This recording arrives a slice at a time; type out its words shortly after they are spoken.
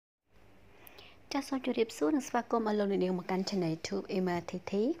ចាសសូមជម្រាបសួរនិងស្វាគមន៍អស់លោកអ្នកនាងមកកាន់ Channel YouTube Ema Thy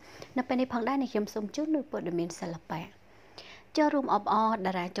Thy នៅពេលនេះផងដែរខ្ញុំសូមជូននូវព័ត៌មានសិល្បៈចូលរួមអបអរ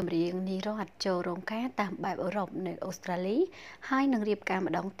តារាចម្រៀងនីរ៉ាត់ចូលរោងការតាមបែបអឺរ៉ុបនៅអូស្ត្រាលីហើយនឹងរៀបការ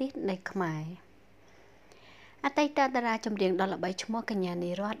ម្ដងទៀតនៅខ្មែរអតីតតារាចម្រៀងដ៏ល្បីឈ្មោះកញ្ញា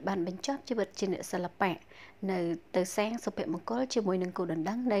នីរ៉ាត់បានបញ្ចប់ជីវិតជាអ្នកសិល្បៈនៅទៅសាងសុភមង្គលជាមួយនឹងគូដណ្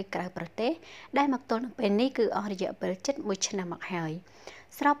ដឹងនៅក្រៅប្រទេសដែលមកទល់នឹងពេលនេះគឺអស់រយៈពេលជិត1ឆ្នាំមកហើយ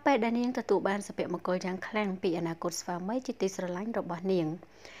ស្របពេលដែលនាងទទួលបានសុភមង្គលយ៉ាងខ្លាំងពីអនាគតស្វាមីជាទីស្រឡាញ់របស់នាង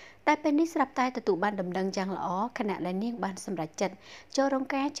តែពេលនេះស្រាប់តែទទួលបានដំណឹងយ៉ាងល្អខណៈដែលនាងបានសម្រេចចិត្តចូលរោង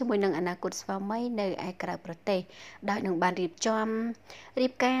ការជាមួយនឹងអនាគតស្វាមីនៅឯក្រៅប្រទេសដោយនឹងបានរៀប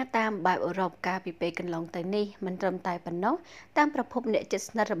ការតាមបែបអឺរ៉ុបកាលពីពេលកន្លងទៅនេះមិនត្រឹមតែប៉ុណ្ណោះតាមប្រភពអ្នកជិត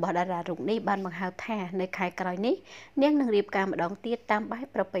ស្និទ្ធរបស់តារារូបនេះបានបង្ហើបថានៅខែក្រោយនេះនាងនឹងរៀបការម្ដងទៀតតាមបែប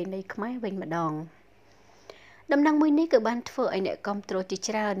ប្រពៃណីខ្មែរវិញម្ដងដំណឹងមួយនេះគឺបានធ្វើឲ្យអ្នកគាំទ្រជា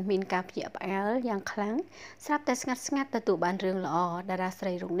ច្រើនមានការភ្ញាក់ផ្អើលយ៉ាងខ្លាំងស្រាប់តែស្ងាត់ទទួលបានរឿងល្អតារាស្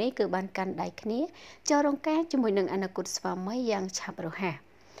រីរូបនេះគឺបានកាន់ដៃគ្នាចូលរោងការជាមួយនឹងអនាគតស្វាមីយ៉ាងឆាប់រហ័ស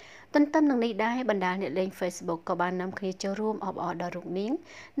ទន្ទឹមនឹងនេះដែរបណ្ដាលអ្នកលេង Facebook ក៏បាននាំគ្នាចូលរួមអបអរដល់រូបនាង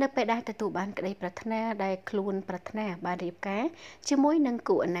នៅពេលដែលទទួលបានក្តីប្រាថ្នាដែលខ្លួនប្រាថ្នាបានរៀបការជាមួយនឹង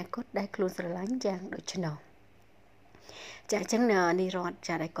គូអនាគតដែលខ្លួនស្រឡាញ់យ៉ាងដូចនោះចាអញ្ចឹងនីរ៉ាត់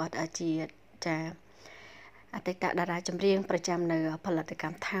ចាដែលគាត់ជាចាអតីតតារាចម្រៀងប្រចាំនៅផលិតក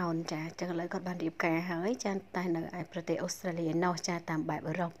ម្មថោនចាចឹងឥឡូវគាត់បានរៀបការហើយចាតែនៅឯប្រទេសអូស្ត្រាលីនោះចាតាមបែប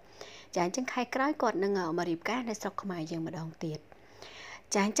អឺរ៉ុបចាអញ្ចឹងខែក្រោយគាត់នឹងមករៀបការនៅស្រុកខ្មែរយើងម្ដងទៀត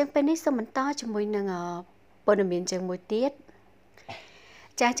ចាអញ្ចឹងពេលនេះសូមបន្តជាមួយនឹងព័ត៌មានជើងមួយទៀត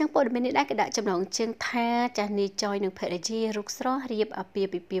ចាអញ្ចឹងព័ត៌មាននេះដែរគេដាក់ចំណងជើងថាចានីចយនឹងភរិយារុកស្រស់រៀបអាពាហ៍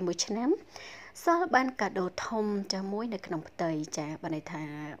ពិពាហ៍1ឆ្នាំសល់បានកាដូធំចាមួយនៅក្នុងផ្ទៃចាបានន័យថា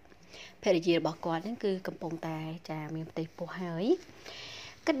ភរិយារបស់គាត់ហ្នឹងគឺកំពុងតែចាមានផ្ទៃពោះហើយ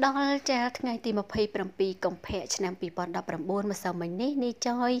ក៏ដល់ចាថ្ងៃទី27កុម្ភៈឆ្នាំ2019ម្សិលមិញនេះនីច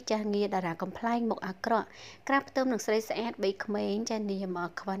យចាងារតារាកំប្លែងមុខអាក្រក់ក្រាបផ្ទឹមនឹងស្រីស្អាតបីក្មេងចានាម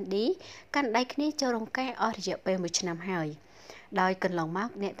ខ្វាន់ឌីកាន់ដៃគ្នាចូលរោងការអស់រយៈពេល1ឆ្នាំហើយដោយកន្លងមក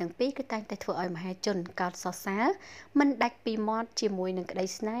អ្នកទាំងពីរគឺតែងតែធ្វើឲ្យមហាជនកោតសរសើរមិនដាច់ពីមាត់ជាមួយនឹងក្តី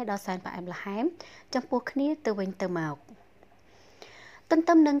ស្នេហ៍ដ៏សែនផ្អែមល្ហែមចំពោះគ្នាទៅវិញទៅមកទន្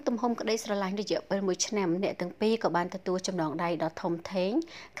ទឹមនឹងទំហំក្តីស្រឡាញ់រយៈពេល1ឆ្នាំអ្នកទាំងពីរក៏បានទទួលចំណងដៃដ៏ធំធេង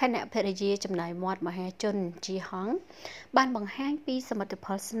ខណៈភរិយាចំណាយមាត់មហាជនជាហងបានបង្ហាញពីសមិទ្ធផ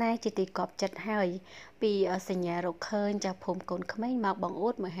លស្នេហ៍ជាទីគាប់ចិត្តហើយពីសញ្ញារកឃើញจากភូមិកូនក្មេងមកបង្អួ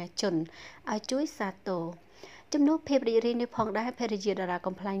តមហាជនឲ្យជួយសាទរចំនួនភាពរីករាយនេះផងដែរភរិយាតារា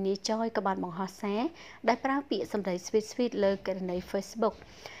កំប្លែងនេះចយក៏បានបង្ហោះសារដែលប្រើពាក្យសម្ដីស្វីតលើករណី Facebook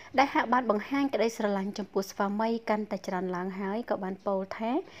ដែលហាក់បានបង្ហាញក្តីស្រឡាញ់ចំពោះស្វាមីកាន់តែច្រើនឡើងហើយក៏បានពោល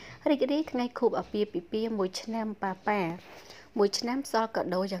ថារីករាយថ្ងៃខួបអាពាហ៍ពិពាហ៍1ឆ្នាំប៉ា1ឆ្នាំសល់កា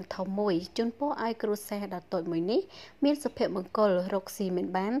ដូយ៉ាងធំមួយជូនពរឲ្យគ្រួសារដ៏តូចមួយនេះមានសុភមង្គលរកស៊ីមិន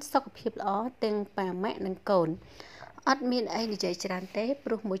បានសុខភាពល្អទាំងប៉ាម៉ាក់និងកូនអត់មានអីនិយាយច្រើនទេព្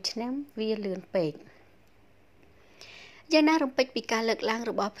រោះ1ឆ្នាំវាលឿនពេកយ៉ាងណារំពេចពីការលើកឡើង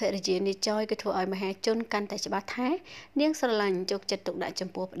របស់ភរិយានីចយក៏ធ្វើឲ្យមហាជនកាន់តែច្បាស់ថានាងស្រឡាញ់ជោគចិត្តទុកដាក់ចំ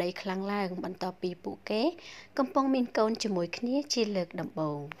ពោះប្តីខ្លាំងឡើងបន្ទាប់ពីពួកគេកំពុងមានកូនជាមួយគ្នាជាលើកដំ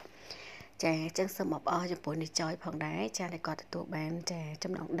បូងចាអញ្ចឹងសូមអបអរចំពោះនីចយផងដែរចាដែលគាត់ទទួលបានចា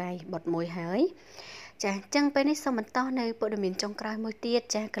ចំណងដៃបុតមួយហើយចាអញ្ចឹងពេលនេះសូមបន្តនៅព័ត៌មានចុងក្រោយមួយទៀត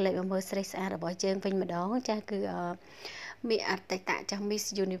ចាក៏លេចមកមើលស្រីស្អាតរបស់យើងវិញម្ដងចាគឺមានអតីតចាស់ Miss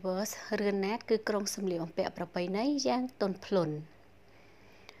Universe រឿនណាតគឺក្រុងសម្លៀកបំពាក់ប្រពៃណីយ៉ាងទន់ភ្លន់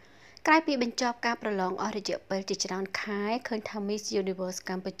ក្រោយពីបញ្ចប់ការប្រឡងអស់រយៈពេលជាច្រើនខែឃើញថា Miss Universe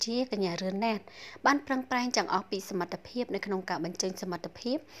កម្ពុជាកញ្ញារឿនណាតបានប្រឹងប្រែងទាំងអស់ពីសមត្ថភាពនៅក្នុងការបញ្ចេញសមត្ថ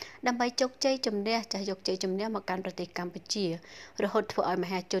ភាពដើម្បីជោគជ័យជំនះមកកាន់ប្រទេសកម្ពុជារហូតធ្វើឲ្យម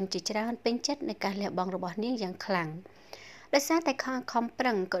ហាជនជាច្រើនពេញចិត្តในការលះបង់របស់នាងយ៉ាងខ្លាំងដោយសារតែខំប្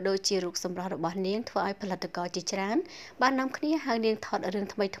រឹងក៏ដូចជារូបសម្រស់របស់នាងធ្វើឲ្យផលិតករជាច្រើនបាននាំគ្នាហៅនាងថតរឿង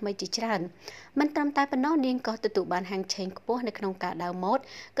ថ្មីជាច្រើនមិនត្រឹមតែប៉ុណ្ណោះនាងក៏ទទួលបានហាងឆេងខ្ពស់នៅក្នុងការដើរម៉ូដ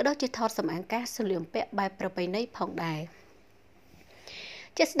ក៏ដូចជាថតសម្អាងការសម្លៀកបំពាក់បែបប្រពៃណីផងដែរ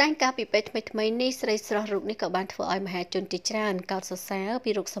ជាស្ដែងការពីពេលថ្មីនេះស្រីស្រស់រូបនេះក៏បានធ្វើឲ្យមហាជនជាច្រើនកោតសរសើរ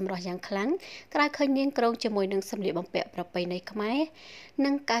ពីរូបសម្រស់យ៉ាងខ្លាំងក្រោយឃើញនាងក្រុងជាមួយនឹងសម្លៀកបំពាក់ប្រពៃណីខ្មែរនិ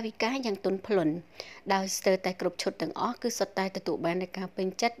ងកាយវិការយ៉ាងទន់ភ្លន់ដោយស្ទើរតែគ្រប់ឈុតទាំងអស់គឺសុទ្ធតែទទួលបាននូវការពេញ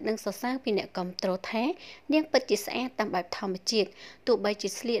ចិត្តនិងសរសើរពីអ្នកគាំទ្រថានាងពិតជាស្អាតតាមបែបធម្មជាតិទោះបីជា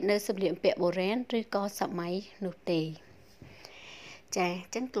ស្លៀកនៅសម្លៀកបំពាក់បុរាណឬក៏សម័យនោះទេចាអ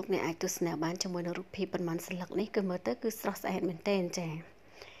ញ្ចឹងលោកអ្នកអាចទស្សនាបានជាមួយនឹងរូបភាពប៉ុន្មានស្លឹកនេះគឺមើលទៅគឺស្រស់ស្អាតមែនទែនចា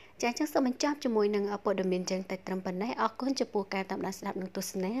អញ្ចឹងសូមបញ្ចប់ជាមួយនឹងព័ត៌មានចឹងតែត្រឹមប៉ុណ្ណេះអរគុណចំពោះការតាមដានស្ដាប់និងទស្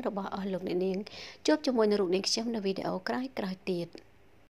សនារបស់អស់លោកអ្នកនាងជួបជាមួយនឹងរូបនាងខ្ញុំនៅវីដេអូក្រោយៗទៀត